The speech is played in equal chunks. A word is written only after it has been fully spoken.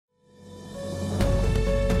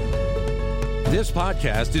This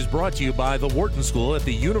podcast is brought to you by the Wharton School at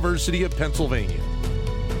the University of Pennsylvania.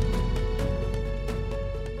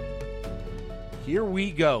 Here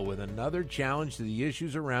we go with another challenge to the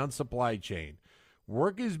issues around supply chain.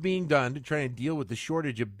 Work is being done to try and deal with the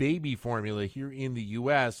shortage of baby formula here in the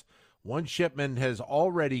U.S. One shipment has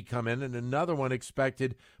already come in and another one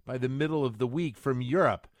expected by the middle of the week from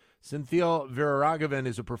Europe. Senthil Veeraraghavan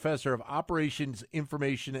is a professor of operations,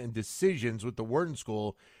 information, and decisions with the Wharton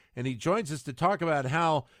School, and he joins us to talk about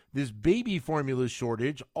how this baby formula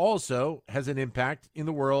shortage also has an impact in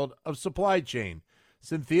the world of supply chain.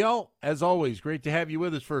 Senthil, as always, great to have you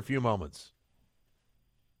with us for a few moments.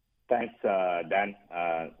 Thanks, Dan.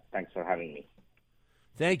 Thanks for having me.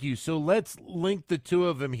 Thank you. So let's link the two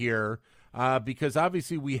of them here because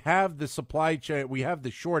obviously we have the supply chain, we have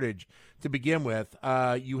the shortage to begin with.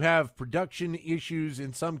 You have production issues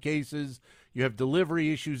in some cases. You have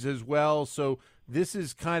delivery issues as well. So this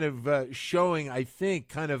is kind of showing, I think,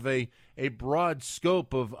 kind of a broad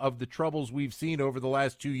scope of the troubles we've seen over the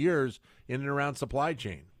last 2 years in and around supply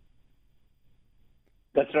chain.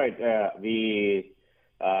 That's right. The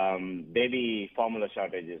baby formula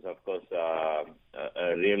shortage is, of course, a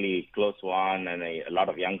really close one, and a lot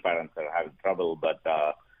of young parents are having trouble. But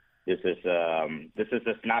this is a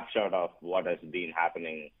snapshot of what has been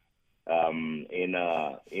happening in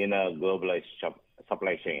a globalized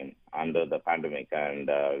supply chain under the pandemic, and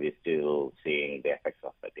we're still seeing the effects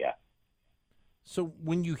of it. Yeah. So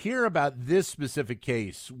when you hear about this specific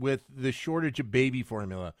case with the shortage of baby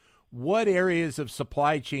formula, what areas of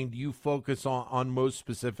supply chain do you focus on most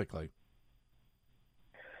specifically?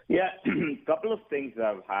 Yeah, a couple of things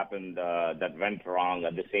have happened that went wrong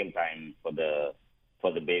at the same time for the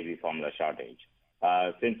baby formula shortage.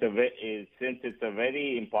 Since it's a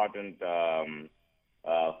very important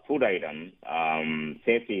food item,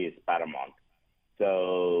 safety is paramount.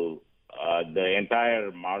 So the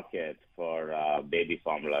entire market for baby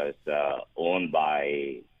formula is owned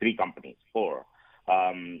by four.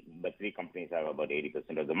 But three companies have about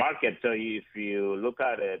 80% of the market. So if you look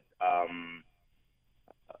at it,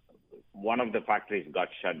 one of the factories got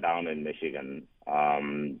shut down in Michigan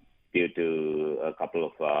due to a couple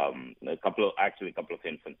of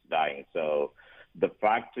infants dying. So the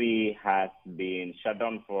factory has been shut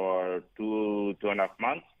down for 2.5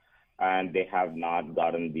 months, and they have not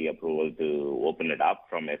gotten the approval to open it up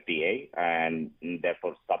from FDA, and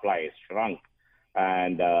therefore supply is shrunk.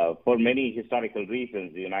 And for many historical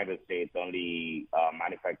reasons, the United States only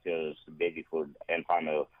manufactures baby food and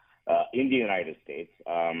formula in the United States.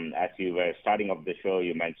 As you were starting off the show,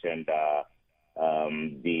 you mentioned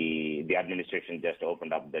the administration just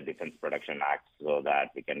opened up the Defense Production Act so that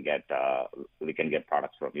we can get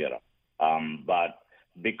products from Europe. But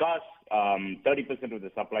because 30% of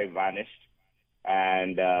the supply vanished,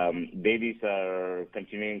 and babies are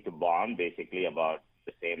continuing to born basically about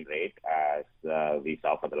the same rate as we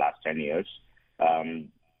saw for the last 10 years.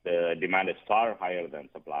 The demand is far higher than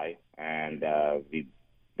supply, and we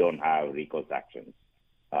don't have recourse actions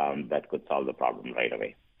that could solve the problem right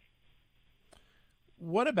away.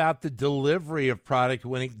 What about the delivery of product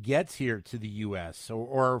when it gets here to the U.S.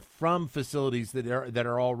 or from facilities that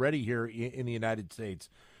are already here in the United States?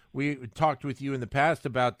 We talked with you in the past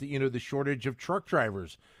about the shortage of truck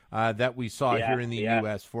drivers that we saw here in the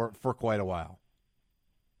U.S. for quite a while.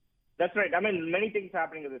 That's right. I mean, many things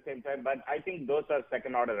happening at the same time, but I think those are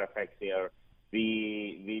second-order effects here.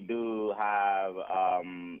 We do have.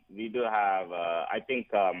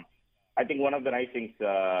 I think one of the nice things,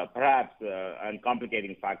 perhaps, and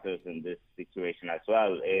complicating factors in this situation as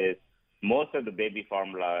well is most of the baby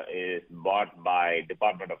formula is bought by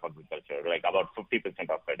Department of Agriculture. Like about 50%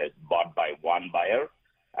 of it is bought by one buyer,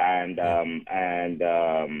 and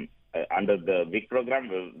under the WIC program,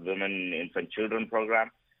 Women, Infant, Children program.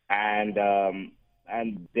 And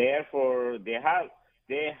therefore they have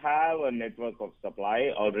a network of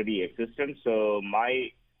supply already existent. So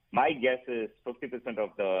my guess is 50% of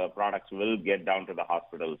the products will get down to the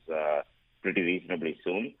hospitals pretty reasonably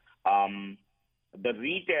soon. The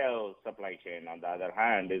retail supply chain, on the other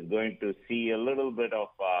hand, is going to see a little bit of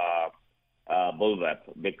bullwhip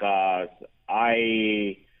because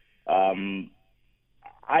I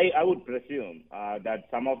would presume that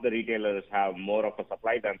some of the retailers have more of a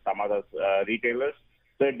supply than some other retailers.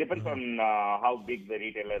 So it depends on how big the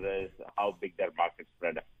retailer is, how big their market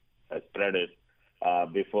spread is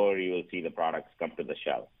before you will see the products come to the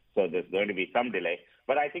shelf. So there's going to be some delay.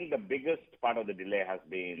 But I think the biggest part of the delay has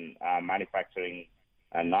been manufacturing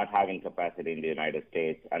and not having capacity in the United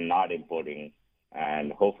States and not importing.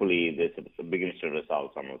 And hopefully this begins to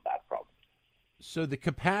resolve some of that problem. So the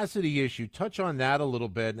capacity issue, touch on that a little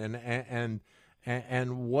bit, and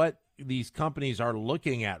and what these companies are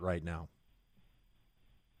looking at right now.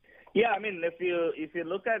 Yeah, I mean, if you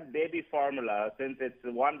look at baby formula, since it's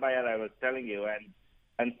one buyer I was telling you,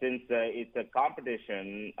 and since it's a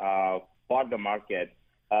competition for the market,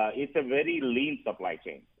 it's a very lean supply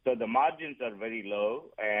chain. So the margins are very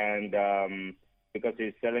low, and because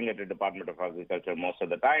he's selling it to Department of Agriculture most of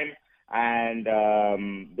the time, and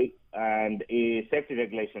safety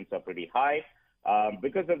regulations are pretty high.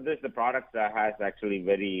 Because of this, the product has actually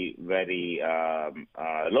very, very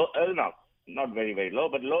low, not very, very low,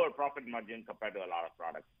 but lower profit margin compared to a lot of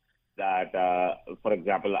products that, for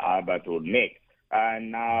example, Abbott would make.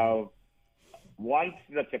 And now, once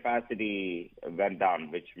the capacity went down,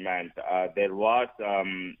 which meant there was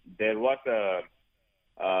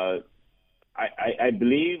I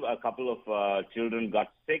believe a couple of children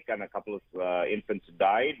got sick and a couple of infants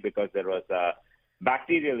died because there was a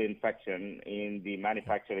bacterial infection in the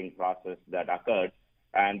manufacturing process that occurred,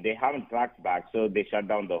 and they haven't tracked back, so they shut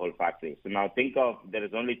down the whole factory. So now think of, there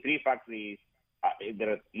is only 3 factories. There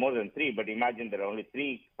are more than 3, but imagine there are only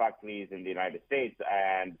 3 factories in the United States,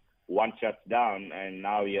 and one shuts down, and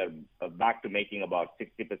now you're back to making about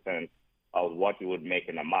 60% of what you would make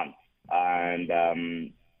in a month.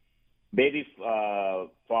 And baby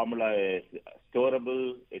formula is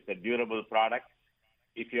storable. It's a durable product.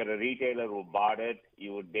 If you're a retailer who bought it,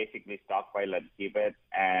 you would basically stockpile and keep it.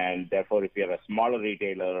 And therefore, if you're a smaller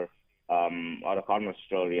retailer or a corner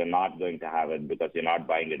store, you're not going to have it because you're not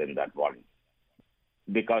buying it in that volume.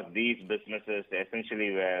 Because these businesses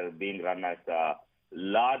essentially were being run as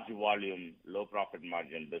large volume, low profit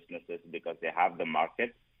margin businesses because they have the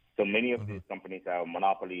market. So many of these companies have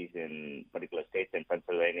monopolies in particular states. In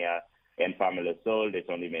Pennsylvania, Enfamil is sold. It's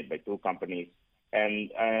only made by 2 companies.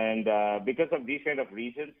 And because of these kind of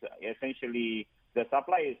reasons, essentially the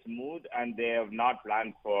supply is smooth, and they have not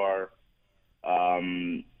planned for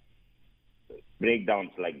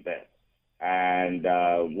breakdowns like this. And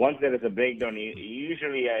once there is a breakdown,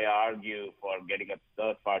 usually I argue for getting a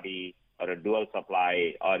third party or a dual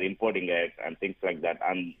supply or importing it and things like that,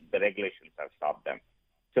 and the regulations have stopped them.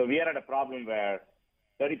 So we are at a problem where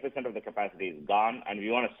 30% of the capacity is gone, and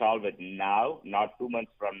we want to solve it now, not 2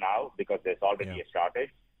 months from now, because there's already a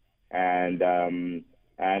shortage, and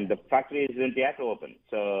the factory isn't yet open.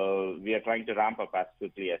 So we are trying to ramp up as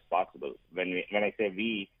quickly as possible. When I say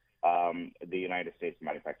we, the United States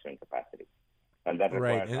manufacturing capacity, and that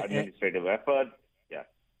requires administrative effort. Yeah.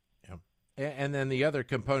 And then the other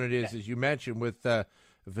component is, as you mentioned, with a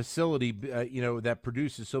facility, that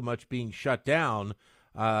produces so much being shut down.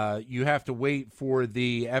 You have to wait for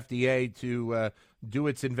the FDA to do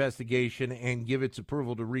its investigation and give its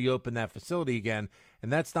approval to reopen that facility again,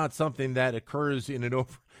 and that's not something that occurs in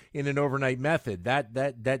an overnight method.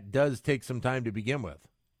 That does take some time to begin with.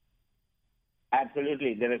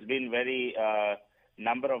 Absolutely, there has been very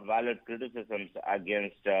number of valid criticisms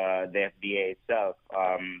against the FDA itself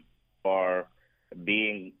for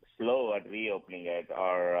being slow at reopening it,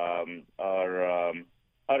 or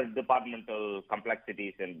departmental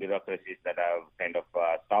complexities and bureaucracies that have kind of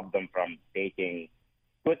stopped them from taking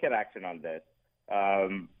quicker action on this.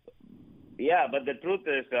 But the truth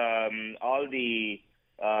is, all the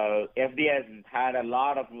FDA has had a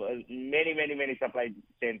lot of many supply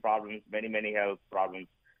chain problems, many health problems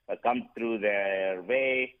come through their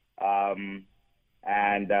way,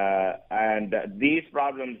 and these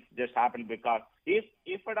problems just happened because if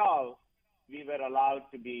at all we were allowed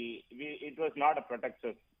to be, it was not a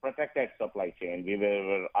protected supply chain. We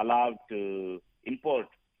were allowed to import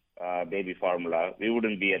baby formula. We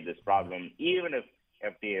wouldn't be at this problem, even if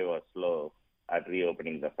FDA was slow at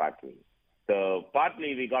reopening the factory. So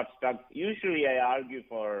partly we got stuck. Usually I argue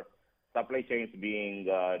for supply chains being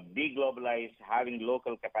deglobalized, having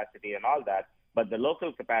local capacity and all that, but the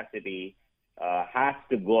local capacity has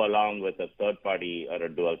to go along with a third party or a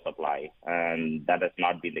dual supply, and that has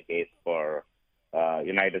not been the case for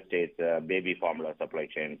United States baby formula supply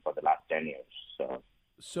chain for the last 10 years.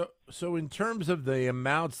 So in terms of the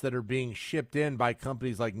amounts that are being shipped in by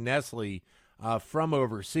companies like Nestle from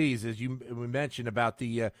overseas, as we mentioned about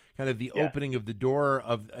the kind of the opening of the door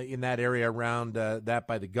in that area around that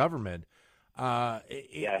by the government,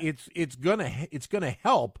 it's gonna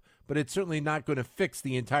help, but it's certainly not going to fix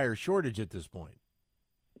the entire shortage at this point.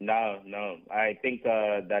 No, I think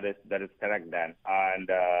that is correct, Dan. And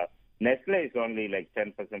Nestle is only like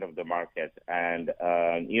 10% of the market, and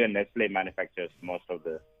even Nestle manufactures most of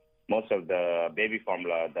the baby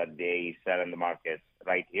formula that they sell in the market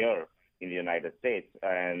right here in the United States.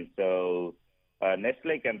 And so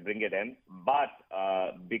Nestle can bring it in, but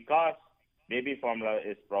because baby formula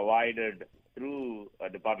is provided through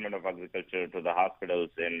Department of Agriculture to the hospitals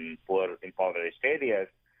in poor, impoverished areas,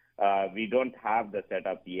 we don't have the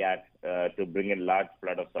setup yet to bring in large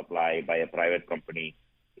flood of supply by a private company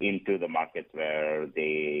into the markets where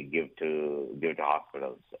they give to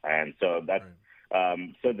hospitals, and so that's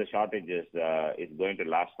so the shortage is going to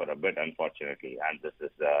last for a bit, unfortunately, and this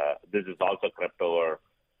is also crept over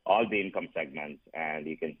all the income segments, and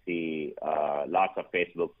you can see lots of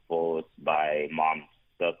Facebook posts by moms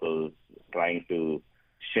circles trying to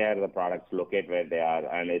share the products, locate where they are,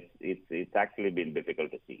 and it's actually been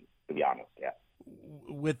difficult to see, to be honest. Yeah.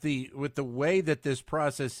 With the way that this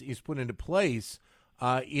process is put into place,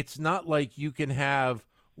 it's not like you can have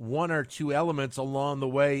one or two elements along the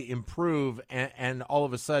way improve, and all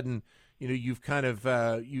of a sudden, you've kind of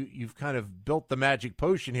built the magic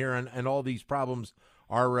potion here, and all these problems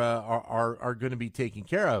are going to be taken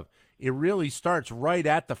care of. It really starts right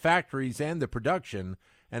at the factories and the production,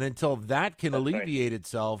 and until that can alleviate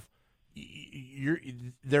itself,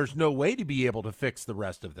 there's no way to be able to fix the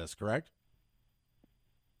rest of this. Correct?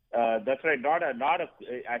 That's right.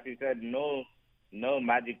 As you said, no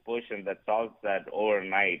magic potion that solves that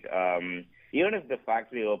overnight. Even if the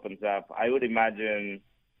factory opens up, I would imagine,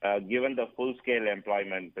 given the full-scale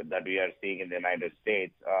employment that we are seeing in the United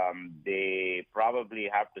States, they probably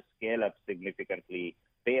have to scale up significantly,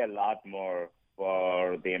 pay a lot more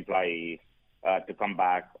for the employees to come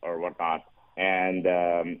back or whatnot. And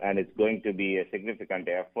it's going to be a significant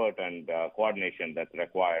effort and coordination that's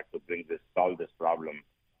required to solve this problem,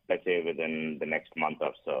 let's say within the next month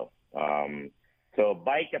or so. So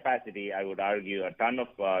by capacity, I would argue a ton of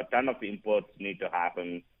imports need to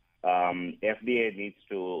happen. FDA needs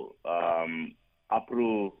to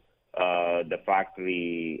approve the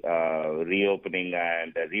factory reopening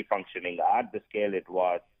and refunctioning at the scale it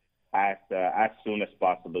was as soon as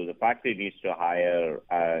possible. The factory needs to hire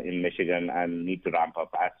in Michigan and need to ramp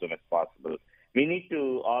up as soon as possible. We need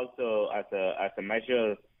to also, as a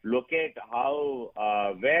measure, locate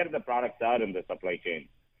where the products are in the supply chain.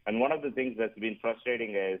 And one of the things that's been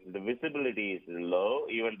frustrating is the visibility is low,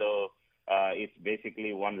 even though it's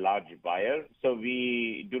basically one large buyer. So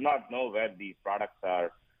we do not know where these products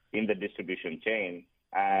are in the distribution chain.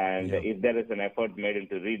 And if there is an effort made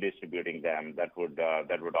into redistributing them, that would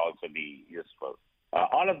also be useful.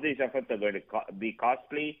 All of these efforts are going to be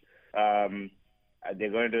costly. They're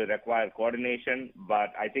going to require coordination,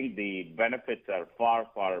 but I think the benefits are far,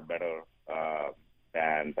 far better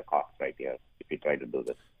than the cost right here if we try to do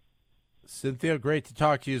this. Cynthia, great to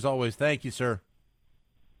talk to you as always. Thank you, sir.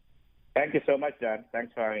 Thank you so much, John.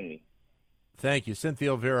 Thanks for having me. Thank you.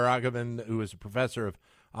 Cynthia Veeraraghavan, who is a professor of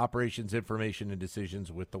Operations, Information, and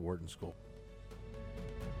Decisions with the Wharton School.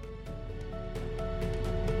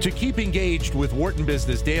 To keep engaged with Wharton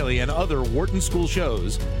Business Daily and other Wharton School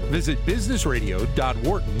shows, visit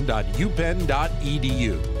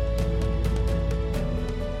businessradio.wharton.upenn.edu.